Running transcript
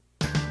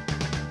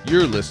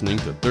You're listening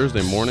to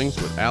Thursday Mornings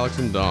with Alex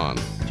and Don.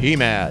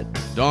 T-Mad.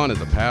 Don is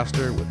a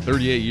pastor with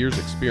 38 years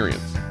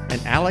experience. And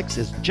Alex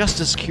is just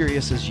as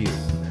curious as you.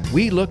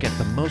 We look at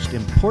the most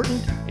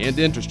important and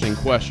interesting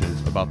questions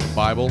about the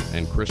Bible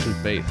and Christian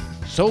faith.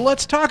 So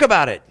let's talk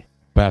about it.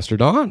 Pastor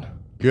Don.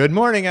 Good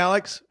morning,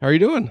 Alex. How are you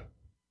doing?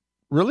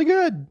 Really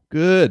good.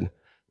 Good.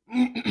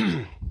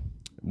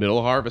 Middle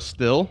of harvest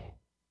still?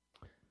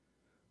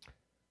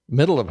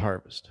 Middle of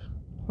harvest.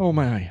 Oh,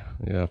 my.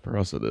 Yeah, for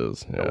us it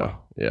is. Yeah. Oh, wow.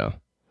 Yeah.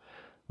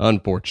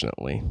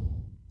 Unfortunately.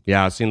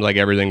 Yeah, it seems like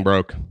everything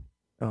broke.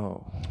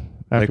 Oh.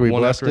 Like After we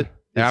blessed it?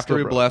 After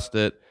we blessed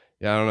it.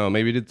 Yeah, I don't know.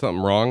 Maybe did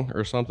something wrong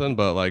or something,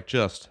 but like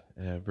just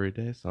every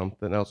day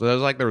something else. It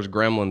was like there was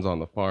gremlins on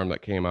the farm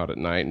that came out at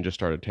night and just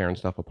started tearing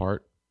stuff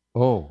apart.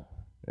 Oh.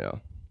 Yeah.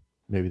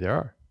 Maybe there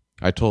are.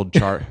 I told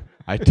there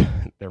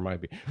might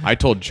be. I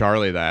told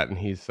Charlie that,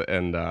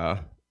 and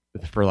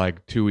for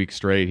like 2 weeks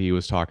straight, he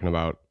was talking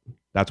about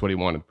that's what he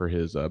wanted for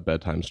his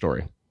bedtime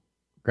story.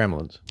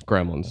 Gremlins.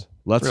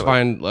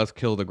 Let's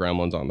kill the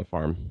gremlins on the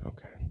farm.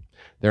 Okay.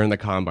 They're in the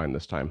combine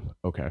this time.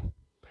 Okay.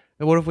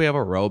 And what if we have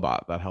a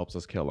robot that helps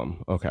us kill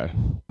them? Okay.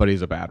 But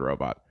he's a bad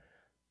robot.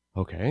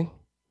 Okay.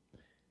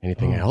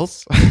 Anything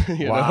else?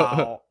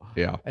 Wow.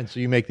 Yeah. And so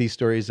you make these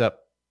stories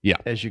up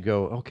as you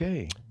go,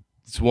 okay.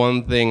 It's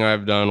one thing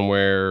I've done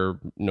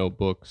where no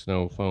books,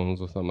 no phones,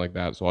 or something like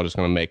that. So I'm just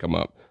going to make them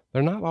up.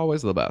 They're not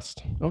always the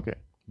best. Okay.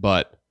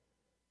 But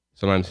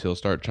sometimes he'll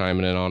start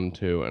chiming in on them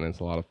too, and it's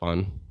a lot of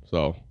fun.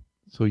 So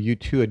you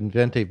two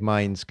inventive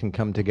minds can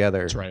come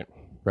together. That's right.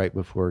 Right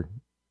before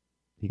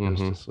he goes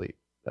to sleep.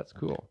 That's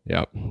cool.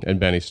 Yeah. And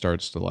Benny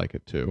starts to like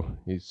it too.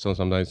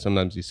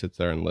 Sometimes he sits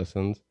there and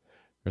listens,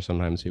 or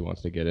sometimes he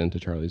wants to get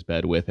into Charlie's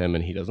bed with him,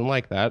 and he doesn't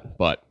like that,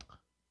 but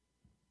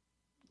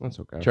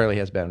that's okay. Charlie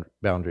has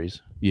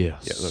boundaries.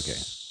 Yes. Yes,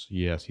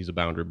 okay. Yes, he's a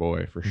boundary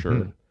boy for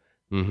sure.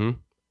 Mm-hmm.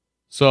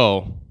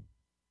 So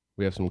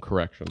we have some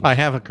corrections. I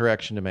have a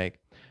correction to make.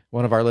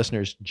 One of our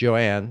listeners,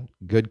 Joanne,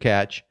 good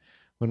catch.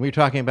 When we were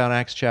talking about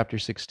Acts chapter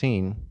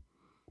 16,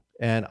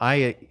 and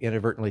I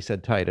inadvertently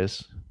said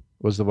Titus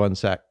was the one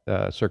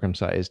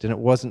circumcised, and it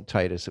wasn't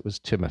Titus, it was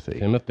Timothy.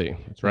 Timothy,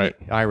 that's right.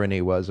 The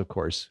irony was, of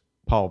course,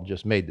 Paul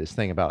just made this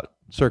thing about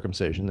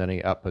circumcision, then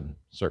he up and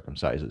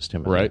circumcises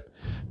Timothy. Right.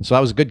 So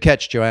that was a good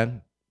catch,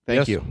 Joanne.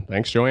 Thank you.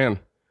 Thanks, Joanne.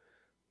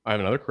 I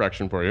have another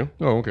correction for you.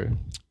 Oh, okay.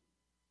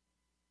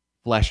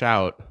 Flesh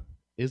out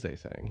is a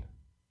saying,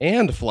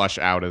 and flush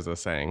out is a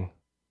saying.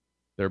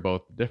 They're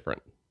both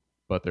different,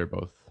 but they're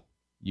both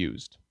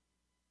used.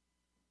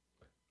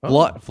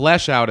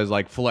 Flesh out is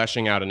like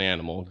fleshing out an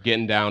animal,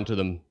 getting down to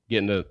the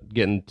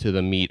getting to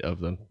the meat of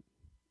the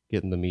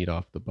getting the meat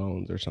off the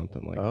bones or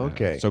something like that.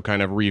 Okay. So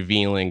kind of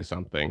revealing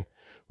something,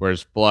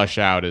 whereas flush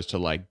out is to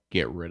like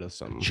get rid of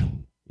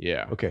something.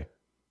 Yeah. Okay.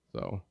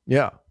 So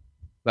yeah,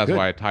 that's good.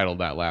 why I titled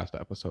that last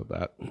episode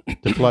that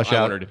to flush out.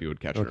 I wondered if you would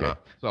catch it or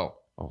not. So.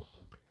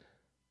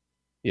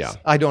 Yeah.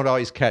 I don't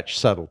always catch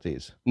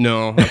subtleties.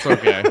 No, that's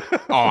okay.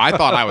 I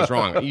thought I was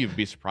wrong. You'd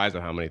be surprised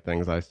at how many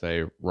things I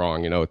say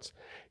wrong. You know,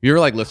 you ever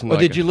like listen to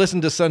did you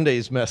listen to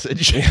Sunday's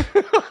message?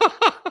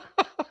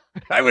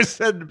 I was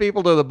sending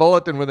people to the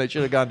bulletin when they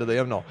should have gone to the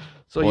hymnal.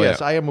 So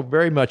yes, I am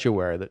very much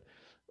aware that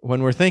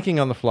when we're thinking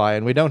on the fly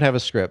and we don't have a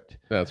script,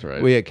 that's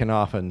right. We can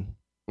often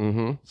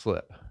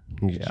slip.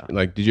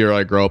 Like, did you ever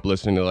like grow up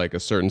listening to like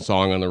a certain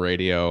song on the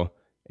radio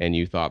and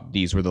you thought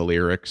these were the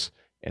lyrics?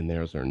 And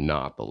those are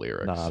not the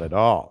lyrics. Not at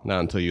all.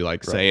 Not until you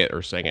like say it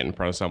or sing it in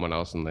front of someone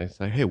else and they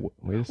say, hey, wait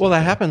a second. Well,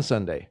 that happened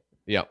Sunday.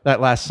 Yeah. That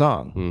last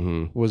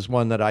song was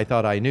one that I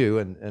thought I knew,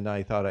 and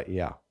I thought,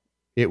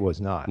 it was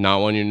not.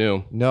 Not one you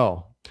knew.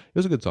 No. It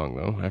was a good song,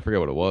 though. I forget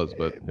what it was,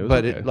 but it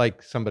was it,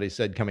 like somebody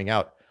said coming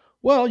out,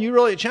 well, you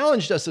really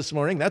challenged us this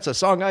morning. That's a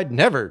song I'd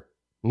never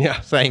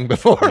sang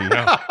before.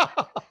 No.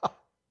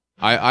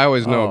 I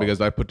always know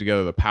because I put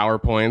together the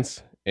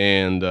PowerPoints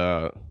and...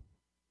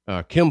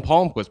 Kim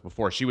Palmquist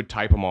before, she would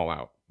type them all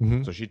out.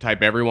 So she'd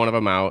type every one of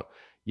them out.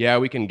 Yeah,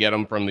 we can get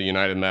them from the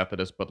United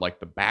Methodist, but like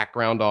the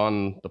background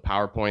on the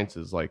PowerPoints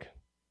is like,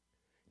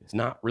 it's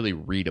not really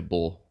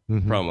readable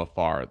from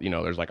afar. You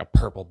know, there's like a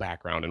purple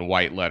background and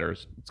white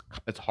letters.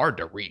 It's hard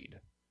to read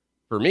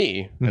for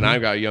me, and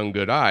I've got young,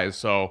 good eyes.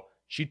 So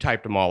she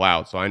typed them all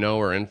out. So I know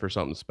we're in for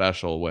something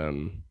special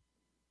when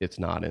it's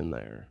not in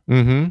there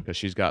because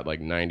she's got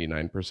like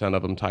 99%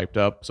 of them typed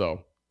up.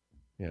 So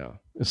yeah.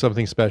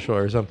 Something special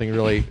or something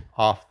really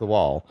off the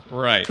wall.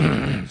 Right.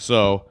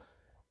 So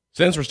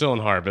since we're still in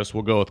harvest,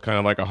 we'll go with kind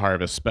of like a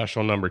harvest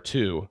special number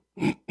 2.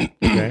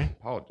 Okay.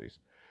 Apologies.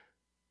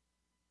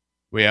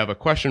 We have a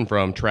question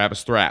from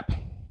Travis Thrapp.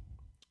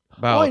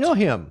 I know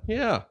him.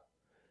 Yeah.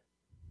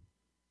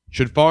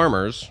 Should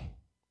farmers,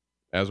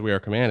 as we are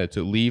commanded,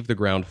 to leave the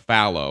ground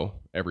fallow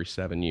every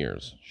 7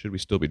 years? Should we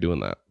still be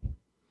doing that?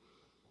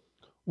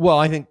 Well,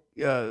 I think...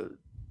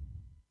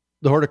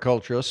 the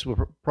horticulturists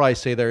will probably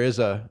say there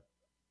is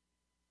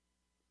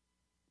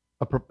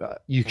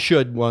you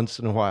should once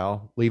in a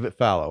while leave it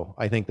fallow.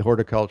 I think the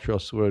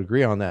horticulturists would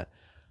agree on that.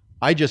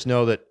 I just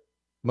know that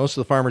most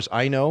of the farmers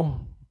I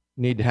know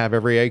need to have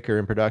every acre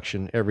in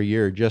production every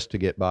year just to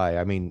get by.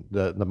 I mean,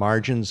 the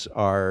margins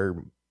are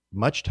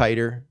much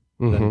tighter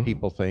than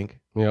people think.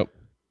 Yep.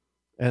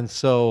 And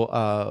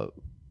so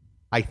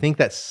I think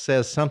that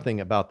says something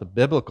about the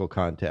biblical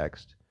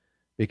context,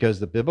 because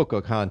the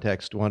biblical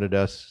context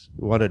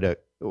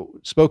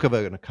spoke of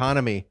an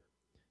economy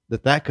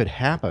that could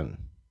happen,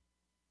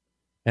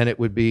 and it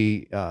would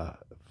be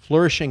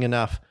flourishing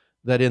enough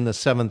that in the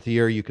 7th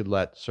year you could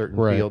let certain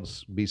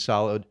fields be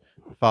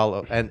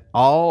follow, and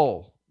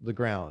all the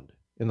ground.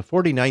 In the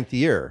 49th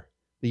year,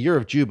 the year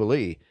of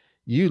Jubilee,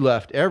 you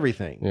left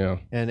everything. Yeah.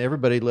 And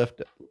everybody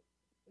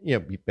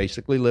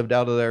basically lived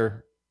out of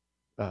their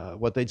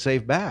what they'd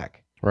saved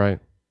back. Right.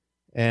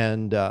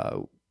 And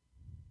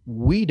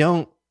we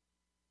don't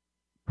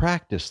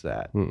practice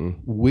that. Mm-mm.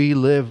 We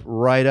live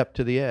right up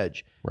to the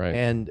edge. Right.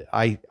 And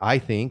I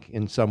think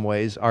in some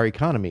ways our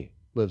economy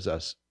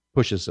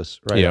pushes us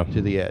right up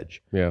to the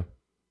edge. Yeah.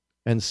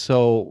 And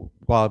so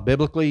while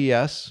biblically,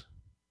 yes,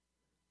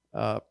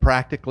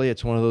 practically,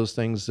 it's one of those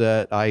things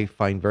that I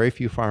find very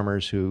few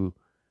farmers who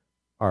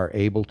are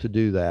able to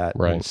do that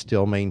and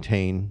still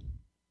maintain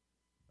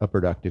a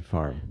productive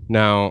farm.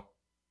 Now,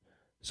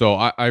 so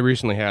I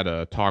recently had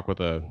a talk with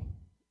a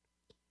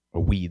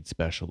weed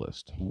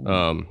specialist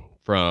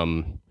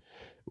from,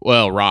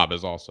 Rob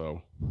is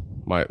also,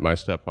 my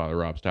stepfather,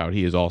 Rob Stout,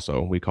 he is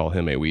also, we call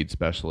him a weed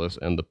specialist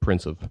and the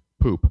Prince of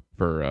Poop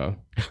for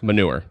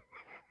manure.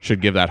 Should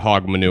give that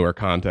hog manure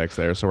context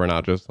there, so we're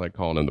not just like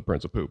calling him the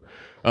Prince of Poop.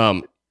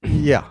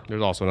 Yeah.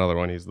 There's also another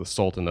one. He's the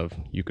Sultan of,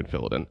 you can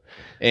fill it in.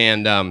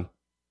 And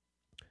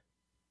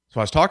so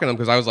I was talking to him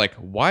because I was like,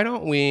 why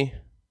don't we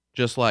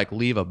just like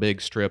leave a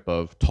big strip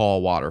of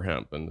tall water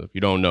hemp? And if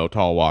you don't know,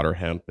 tall water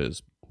hemp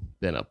has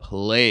been a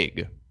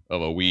plague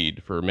of a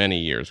weed for many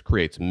years,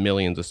 creates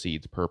millions of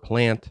seeds per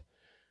plant,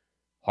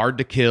 hard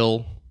to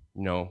kill.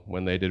 You know,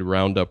 when they did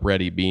Roundup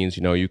Ready beans,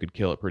 you know, you could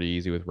kill it pretty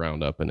easy with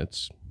Roundup, and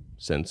it's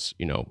since,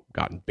 you know,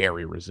 gotten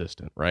berry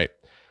resistant, right?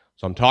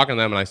 So I'm talking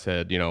to them and I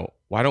said, you know,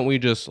 why don't we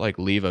just like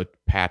leave a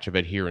patch of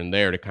it here and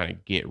there to kind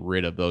of get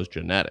rid of those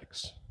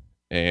genetics?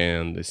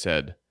 And they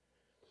said,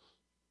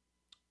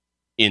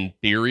 in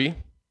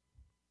theory,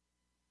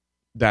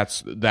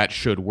 that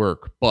should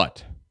work,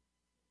 but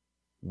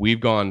we've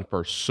gone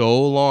for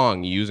so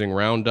long using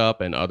Roundup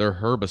and other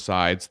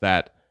herbicides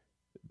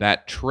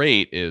that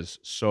trait is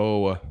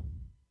so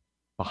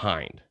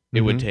behind.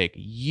 It would take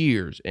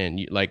years,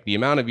 and like the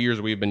amount of years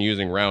we've been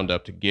using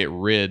Roundup to get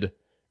rid,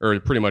 or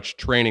pretty much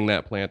training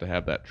that plant to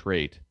have that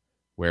trait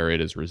where it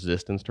is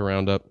resistance to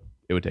Roundup,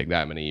 it would take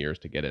that many years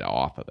to get it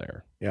off of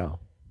there. Yeah.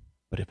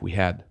 But if we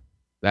had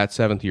that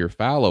 7th year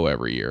fallow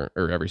every year,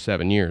 or every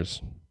 7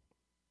 years,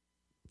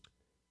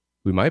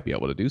 we might be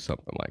able to do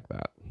something like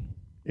that.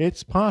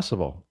 It's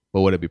possible. But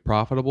would it be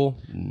profitable?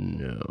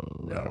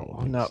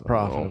 No, not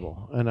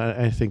profitable. And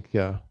I think,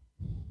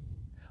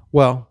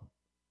 well,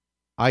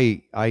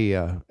 I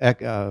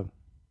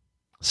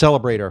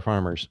celebrate our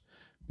farmers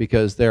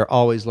because they're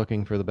always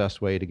looking for the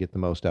best way to get the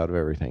most out of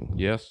everything.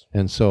 Yes.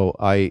 And so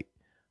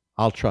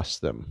I'll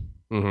trust them.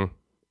 Mm-hmm.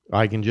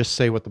 I can just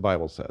say what the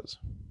Bible says.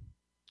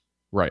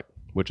 Right.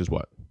 Which is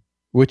what?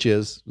 Which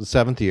is the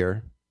 7th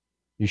year,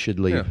 you should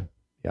leave.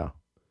 Yeah.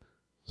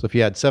 So if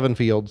you had 7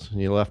 fields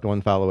and you left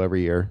one fallow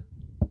every year.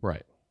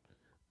 Right.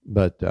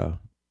 But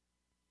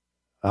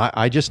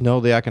I just know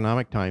the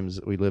economic times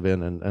that we live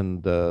in,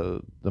 and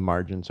the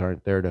margins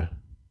aren't there to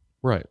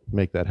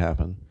make that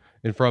happen.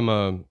 And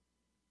from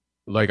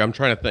like I was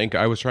trying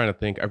to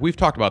think, we've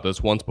talked about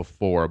this once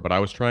before, but I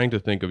was trying to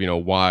think of, you know,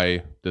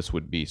 why this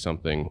would be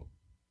something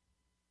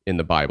in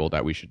the Bible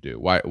that we should do.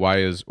 Why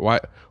is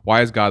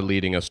God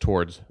leading us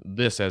towards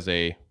this as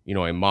a, you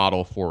know, a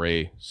model for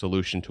a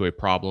solution to a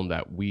problem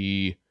that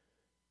we,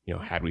 you know,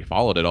 had we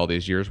followed it all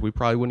these years, we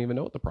probably wouldn't even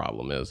know what the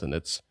problem is. And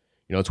it's,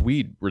 you know, it's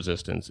weed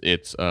resistance.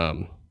 It's,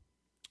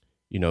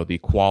 you know, the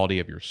quality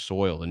of your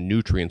soil and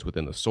nutrients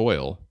within the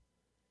soil.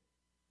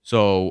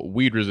 So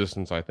weed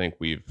resistance, I think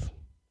we've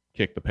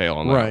kicked the pail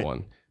on that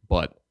one.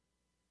 But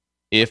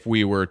if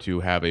we were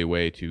to have a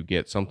way to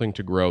get something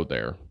to grow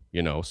there,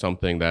 you know,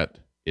 something that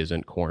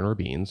isn't corn or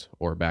beans,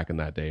 or back in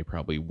that day,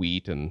 probably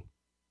wheat and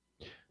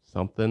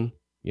something,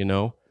 you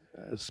know,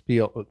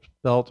 spelt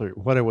or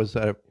what it was.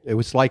 It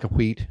was like a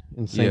wheat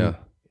and same,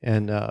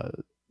 and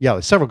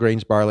several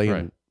grains, barley. Right.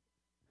 And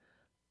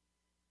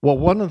well,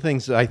 one of the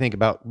things that I think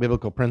about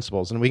biblical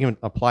principles, and we can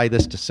apply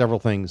this to several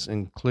things,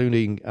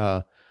 including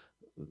the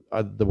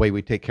way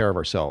we take care of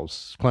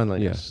ourselves,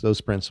 cleanliness,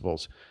 those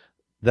principles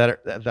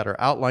that are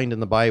outlined in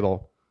the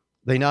Bible.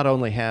 They not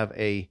only have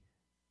a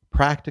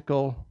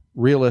practical,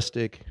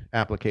 realistic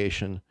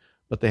application,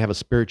 but they have a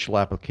spiritual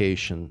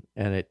application,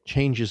 and it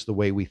changes the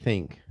way we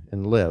think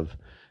and live.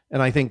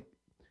 And I think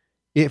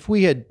if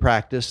we had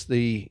practiced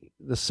the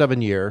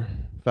 7-year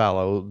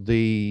fallow, the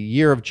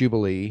year of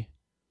Jubilee,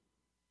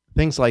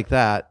 things like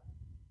that,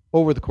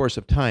 over the course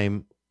of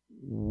time,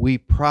 we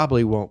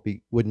probably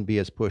wouldn't be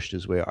as pushed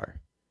as we are.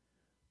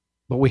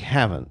 But we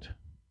haven't.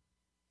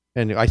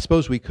 And I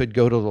suppose we could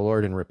go to the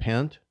Lord and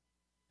repent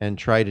and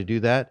try to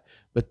do that,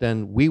 but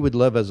then we would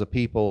live as a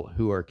people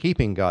who are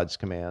keeping God's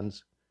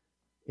commands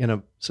in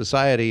a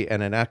society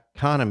and an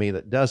economy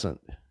that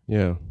doesn't.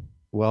 Yeah.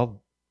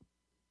 Well,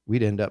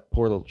 we'd end up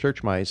poor little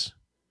church mice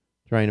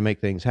trying to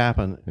make things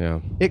happen. Yeah.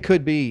 It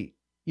could be,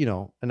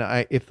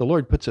 and if the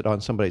Lord puts it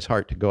on somebody's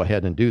heart to go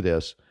ahead and do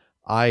this,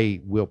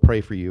 I will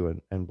pray for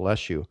you and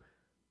bless you.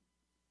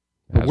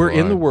 But we're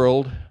in the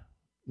world,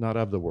 not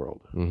of the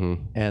world.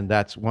 Mm-hmm. And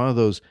that's one of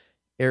those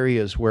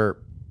areas where,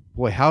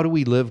 boy, how do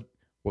we live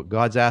what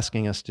God's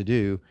asking us to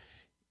do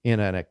in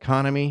an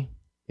economy,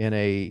 in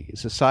a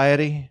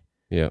society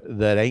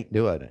that ain't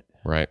doing it?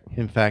 Right.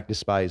 In fact,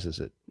 despises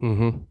it.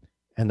 Mm-hmm.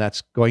 And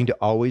that's going to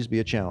always be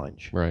a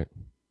challenge. Right.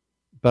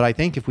 But I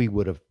think if we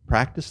would have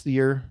practiced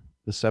the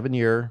 7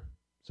 year,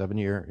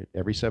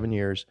 every 7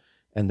 years,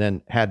 and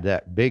then had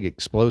that big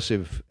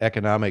explosive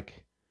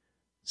economic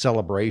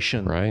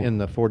celebration in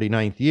the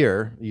 49th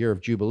year, the year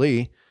of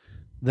Jubilee,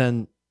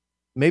 then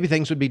maybe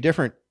things would be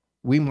different.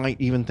 We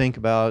might even think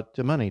about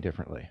money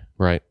differently.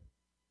 Right.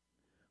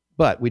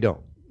 But we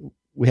don't.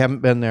 We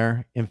haven't been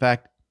there. In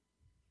fact,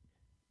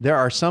 there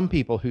are some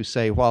people who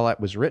say, while it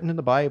was written in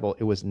the Bible,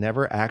 it was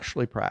never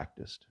actually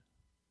practiced.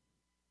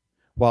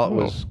 While it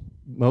was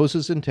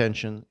Moses'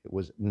 intention, it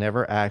was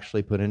never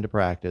actually put into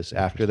practice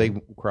after they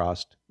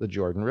crossed the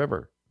Jordan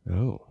River.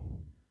 Oh.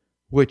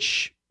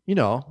 Which,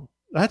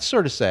 that's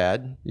sort of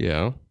sad.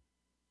 Yeah.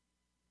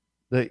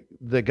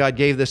 That God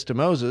gave this to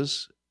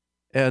Moses,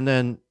 and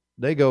then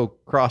they go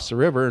cross the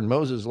river, and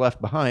Moses left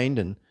behind,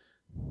 and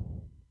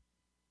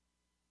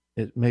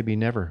it maybe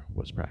never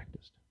was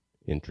practiced.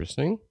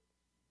 Interesting.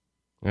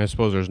 I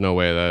suppose there's no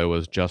way that it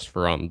was just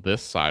for on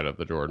this side of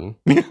the Jordan.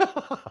 Is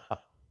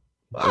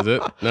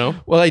it? No?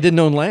 Well, they didn't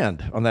own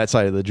land on that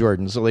side of the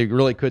Jordan, so they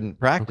really couldn't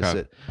practice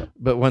it.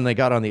 But when they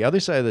got on the other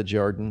side of the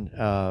Jordan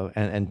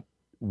and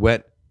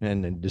went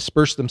and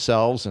dispersed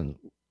themselves and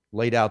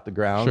laid out the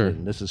ground,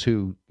 and this is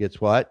who gets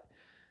what,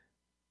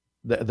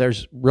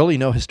 there's really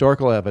no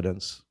historical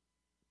evidence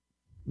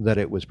that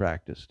it was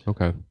practiced.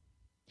 Okay.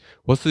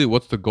 What's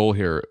the goal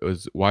here?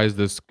 Why is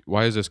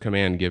this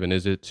command given?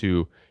 Is it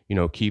to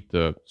keep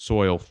the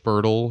soil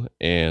fertile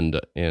and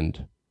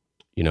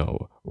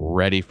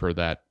ready for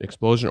that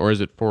explosion, or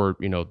is it for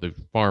the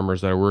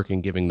farmers that are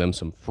working, giving them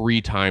some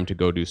free time to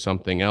go do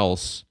something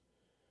else?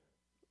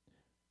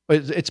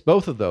 It's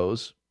both of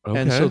those,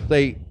 and so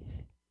they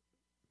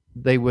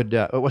would.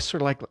 It was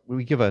sort of like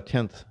we give a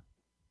tenth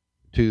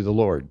to the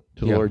Lord,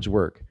 to the Lord's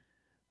work.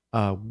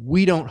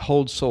 We don't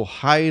hold so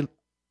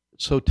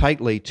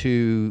tightly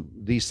to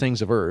these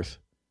things of earth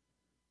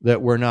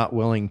that we're not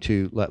willing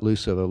to let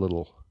loose of a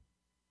little.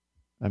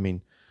 I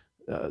mean,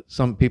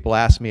 some people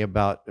ask me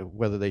about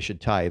whether they should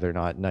tithe or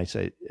not, and I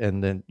say,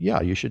 and then,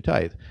 you should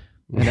tithe.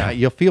 And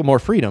you'll feel more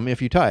freedom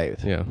if you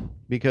tithe. Yeah.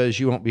 Because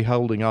you won't be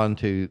holding on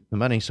to the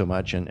money so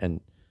much and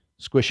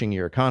squishing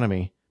your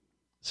economy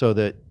so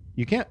that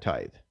you can't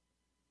tithe.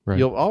 Right.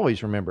 You'll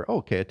always remember,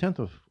 a tenth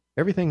of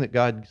everything that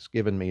God's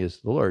given me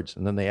is the Lord's.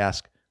 And then they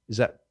ask, is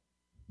that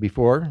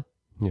before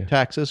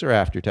taxes or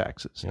after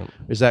taxes? Yep.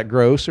 Is that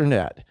gross or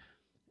net?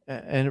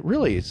 And it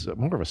really is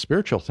more of a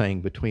spiritual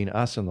thing between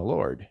us and the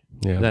Lord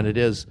than it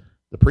is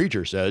the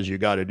preacher says you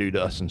got to do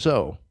thus and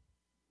so.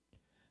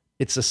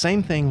 It's the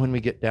same thing when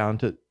we get down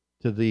to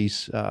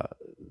these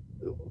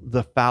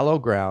the fallow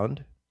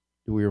ground.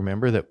 Do we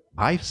remember that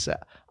I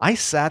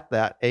sat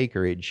that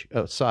acreage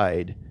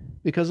aside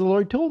because the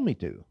Lord told me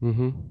to,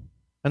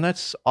 and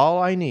that's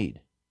all I need.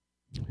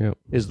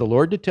 Is the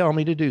Lord to tell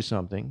me to do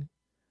something,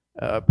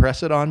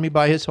 press it on me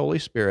by His Holy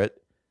Spirit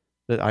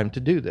that I'm to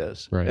do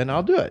this, and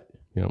I'll do it.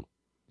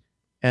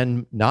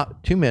 And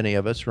not too many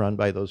of us run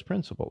by those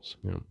principles.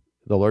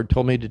 The Lord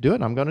told me to do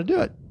it, I'm going to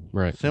do it.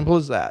 Right. Simple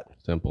as that.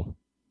 Simple.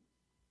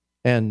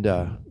 And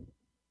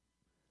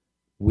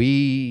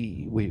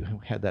we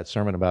had that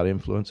sermon about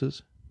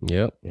influences.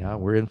 Yep. Yeah,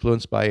 we're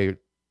influenced by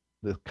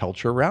the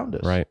culture around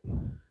us. Right.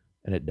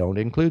 And it don't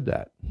include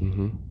that.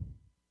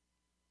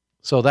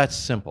 So that's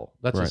simple.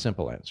 That's a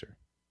simple answer.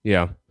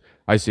 Yeah.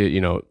 I see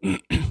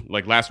it,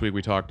 like last week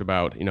we talked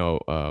about,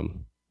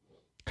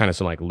 kind of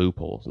some like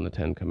loopholes in the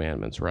 10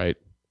 Commandments, right?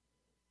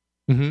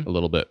 A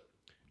little bit.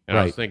 And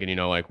I was thinking,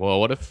 well,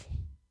 what if,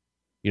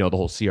 the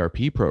whole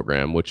CRP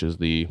program, which is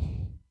the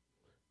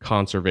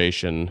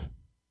conservation.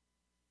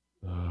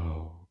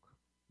 Oh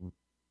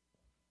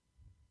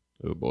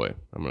boy,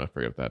 I'm going to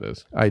forget what that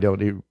is. I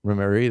don't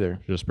remember either.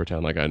 Just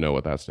pretend like I know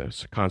what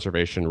that's.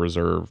 Conservation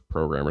Reserve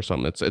Program or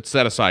something. It's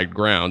set aside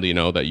ground,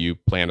 that you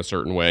plant a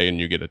certain way and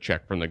you get a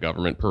check from the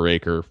government per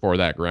acre for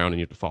that ground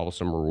and you have to follow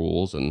some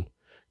rules and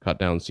cut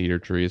down cedar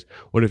trees.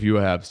 What if you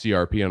have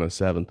CRP on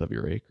 1/7 of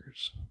your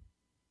acres?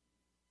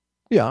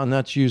 Yeah, and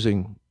that's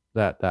using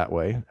that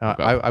way.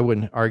 Okay. I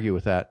wouldn't argue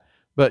with that.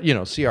 But,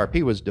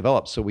 CRP was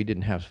developed so we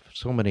didn't have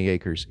so many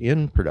acres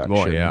in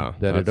production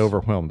that it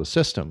overwhelmed the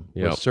system.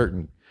 With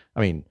certain,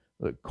 the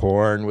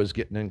corn was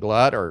getting in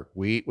glut or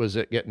wheat was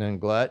getting in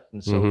glut,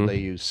 and so they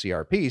used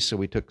CRP, so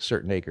we took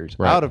certain acres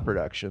out of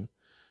production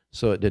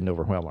so it didn't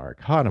overwhelm our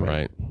economy.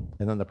 Right.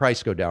 And then the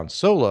price go down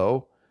so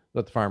low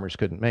that the farmers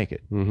couldn't make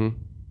it.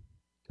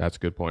 That's a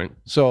good point.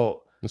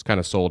 So it's kind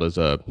of sold as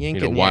a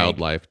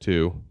wildlife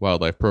too,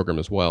 wildlife program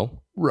as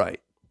well. Right.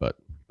 But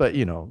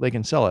they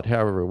can sell it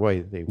however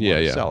way they want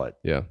to sell it.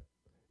 Yeah.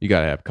 You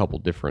got to have a couple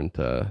different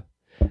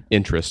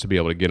interests to be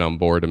able to get on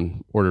board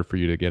in order for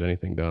you to get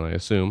anything done, I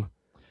assume.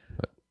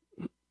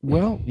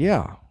 Well,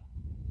 yeah.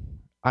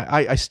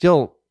 I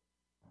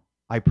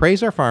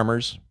praise our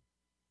farmers.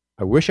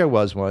 I wish I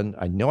was one.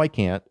 I know I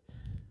can't,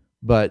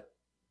 but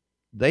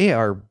they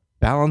are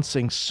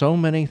balancing so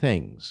many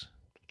things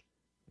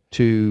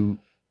to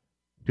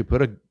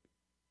put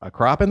a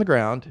crop in the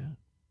ground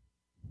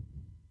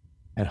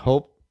and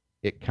hope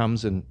it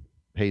comes and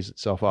pays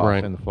itself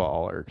off in the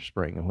fall or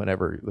spring and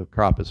whenever the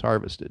crop is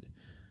harvested.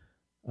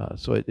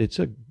 So it's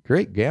a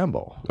great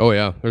gamble. Oh,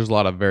 yeah. There's a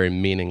lot of very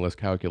meaningless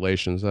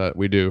calculations that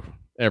we do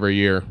every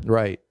year.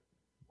 Right.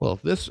 Well,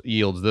 if this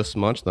yields this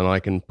much, then I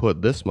can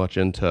put this much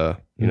into,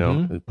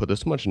 and put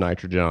this much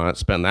nitrogen on it,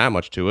 spend that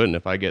much to it. And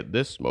if I get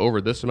this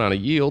over this amount of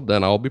yield,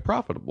 then I'll be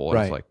profitable.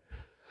 And it's like,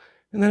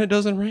 and then it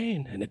doesn't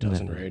rain, and it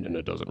doesn't rain, and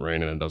it doesn't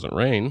rain, and it doesn't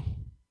rain.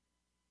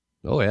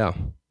 Oh, yeah.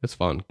 It's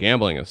fun.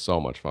 Gambling is so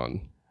much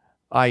fun.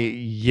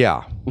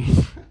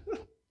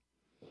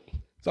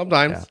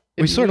 Sometimes. Yeah.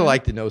 We sort of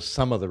like to know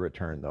some of the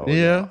return, though.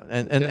 Yeah.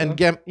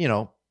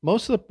 And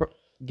most of the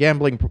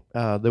gambling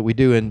that we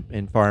do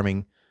in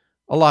farming,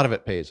 a lot of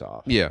it pays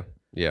off. Yeah.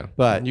 Yeah.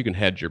 But you can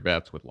hedge your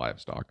bets with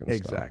livestock and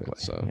stuff.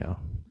 Exactly.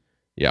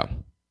 Yeah.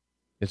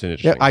 It's an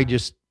interesting. Yeah, I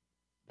just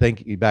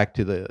think back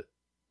to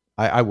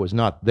I was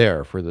not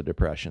there for the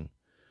Depression,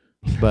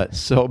 but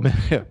so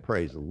many,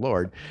 praise the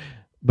Lord,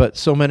 but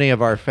so many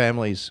of our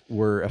families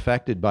were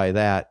affected by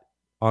that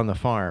on the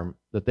farm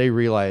that they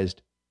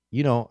realized,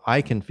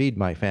 I can feed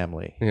my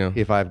family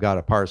if I've got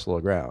a parcel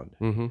of ground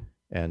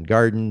and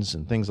gardens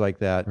and things like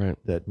that,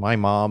 that my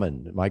mom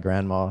and my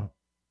grandma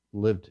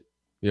lived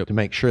to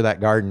make sure that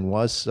garden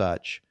was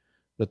such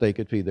that they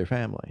could feed their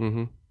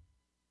family.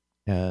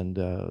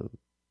 And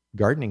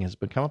gardening has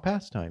become a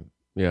pastime.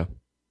 Yeah.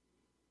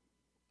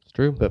 It's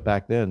true. But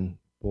back then,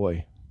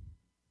 boy,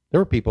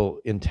 there were people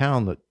in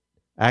town that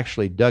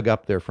actually dug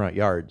up their front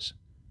yards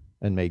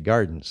and made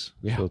gardens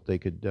so that they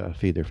could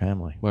feed their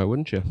family. Why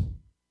wouldn't you?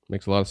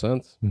 Makes a lot of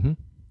sense.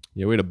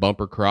 Yeah, we had a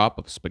bumper crop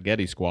of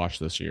spaghetti squash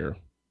this year.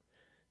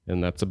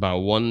 And that's about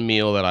one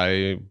meal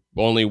that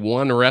only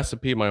one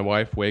recipe my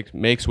wife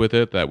makes with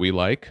it that we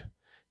like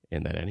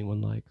and that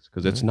anyone likes.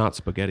 Because it's not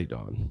spaghetti,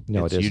 Don.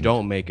 No, it isn't. You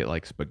don't make it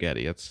like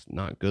spaghetti. It's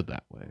not good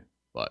that way.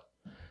 But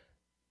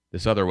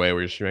this other way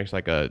where she makes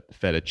like a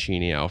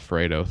fettuccine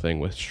Alfredo thing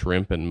with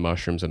shrimp and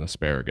mushrooms and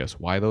asparagus.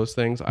 Why those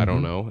things? I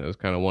don't know. It was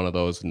kind of one of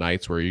those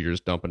nights where you're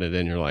just dumping it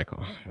in. You're like,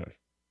 oh,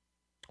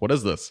 what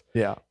is this?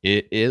 Yeah.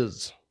 It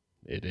is.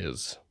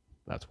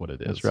 That's what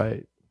it is. That's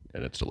right.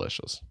 And it's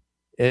delicious.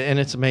 And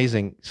it's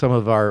amazing. Some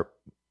of our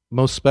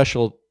most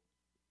special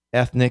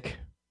ethnic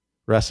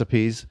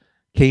recipes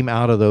came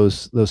out of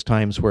those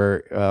times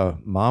where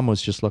mom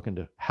was just looking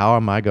to, how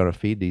am I going to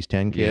feed these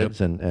 10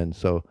 kids? And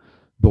so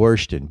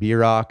borscht and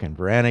bierach and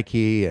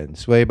varaniki and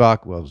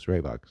zwebak. Well,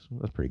 zwebak,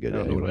 that's pretty good. I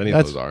don't know what any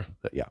of those are.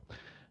 Yeah.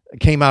 It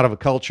came out of a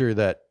culture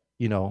that,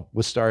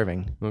 was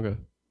starving. Okay.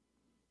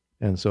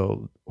 And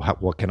so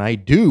what can I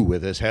do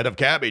with this head of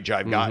cabbage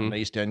I've gotten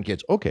these 10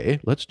 kids? Okay,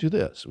 let's do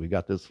this. We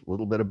got this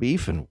little bit of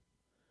beef and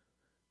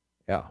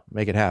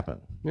make it happen.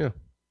 Yeah.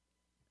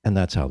 And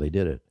that's how they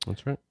did it.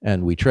 That's right.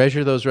 And we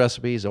treasure those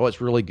recipes. Oh,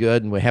 it's really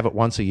good. And we have it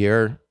once a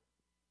year.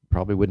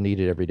 Probably wouldn't eat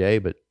it every day,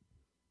 but.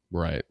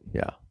 Right.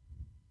 Yeah.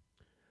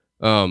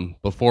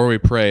 Before we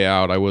pray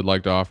out, I would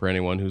like to offer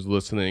anyone who's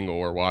listening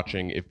or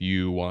watching, if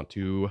you want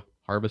to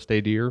harvest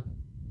a deer,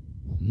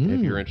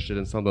 if you're interested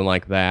in something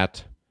like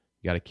that,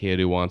 you got a kid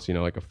who wants,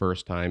 like a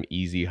first time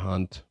easy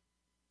hunt,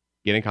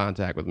 get in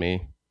contact with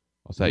me.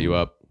 I'll set you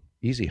up.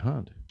 Easy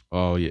hunt.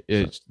 Oh, yeah.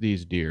 It's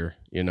these deer.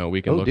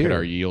 We can look at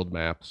our yield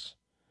maps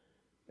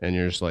and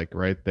you're just like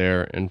right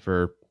there. And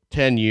for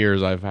 10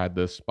 years, I've had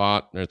this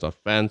spot. There's a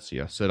fence.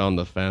 You sit on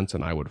the fence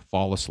and I would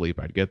fall asleep.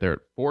 I'd get there at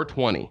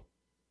 4:20.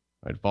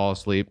 I'd fall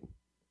asleep.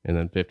 And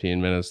then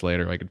 15 minutes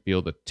later, I could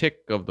feel the tick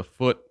of the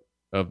foot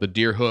of the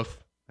deer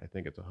hoof. I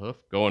think it's a hoof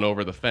going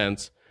over the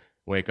fence.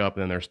 Wake up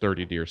and then there's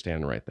 30 deer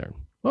standing right there.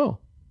 Oh,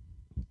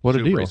 what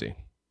a deal. Crazy.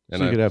 And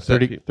so you could have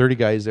 30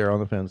 guys there on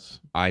the fence.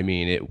 I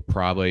mean, it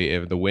probably,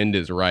 if the wind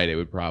is right, it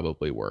would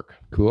probably work.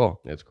 Cool.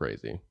 It's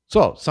crazy.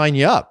 So sign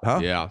you up, huh?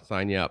 Yeah,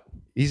 sign you up.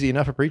 Easy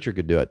enough a preacher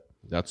could do it.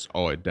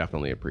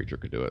 Definitely a preacher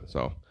could do it.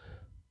 So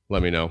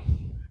let me know.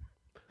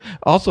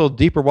 Also,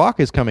 Deeper Walk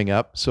is coming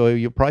up. So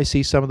you'll probably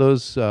see some of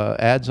those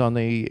ads on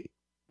the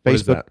Facebook. What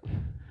is that?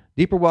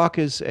 Deeper Walk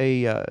is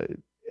a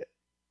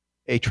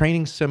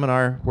training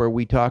seminar where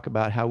we talk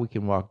about how we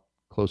can walk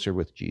closer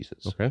with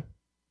Jesus. Okay.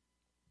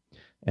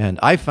 And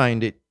I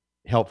find it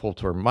helpful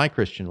for my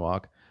Christian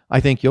walk. I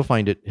think you'll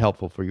find it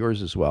helpful for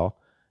yours as well.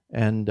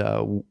 And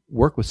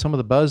work with some of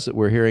the buzz that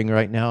we're hearing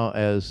right now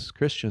as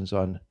Christians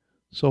on,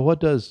 so what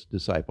does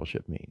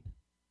discipleship mean?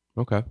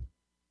 Okay.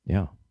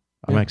 Yeah.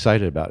 I'm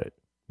excited about it.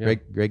 Yeah.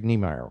 Greg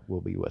Niemeyer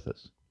will be with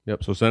us.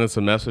 Yep. So send us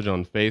a message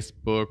on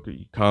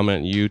Facebook,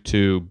 comment,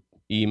 YouTube,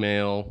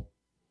 email.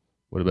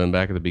 would have been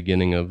back at the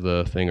beginning of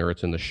the thing, or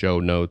it's in the show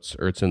notes,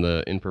 or it's in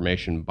the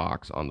information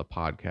box on the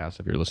podcast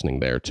if you're listening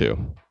there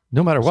too.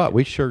 No matter what,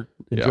 we sure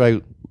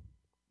enjoy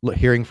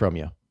hearing from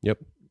you. Yep.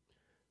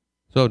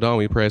 So, Don,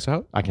 will you pray us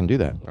out? I can do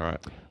that. All right.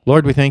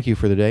 Lord, we thank you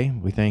for the day.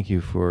 We thank you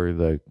for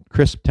the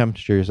crisp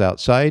temperatures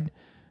outside.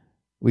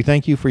 We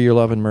thank you for your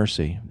love and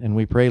mercy. And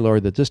we pray,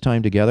 Lord, that this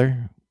time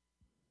together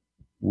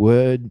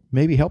would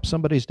maybe help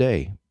somebody's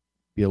day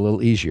be a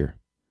little easier.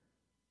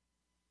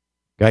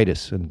 Guide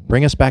us and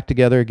bring us back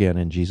together again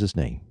in Jesus'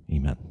 name.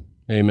 Amen.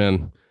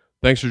 Amen.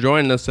 Thanks for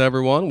joining us,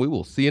 everyone. We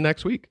will see you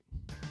next week.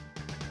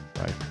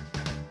 Bye.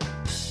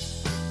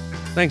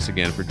 Thanks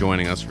again for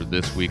joining us for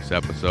this week's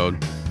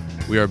episode.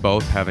 We are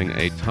both having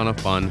a ton of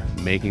fun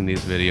making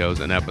these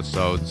videos and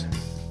episodes.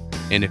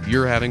 And if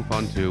you're having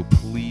fun too,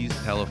 please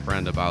tell a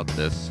friend about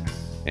this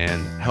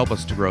and help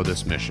us to grow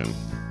this mission.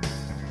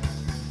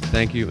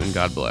 Thank you and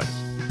God bless.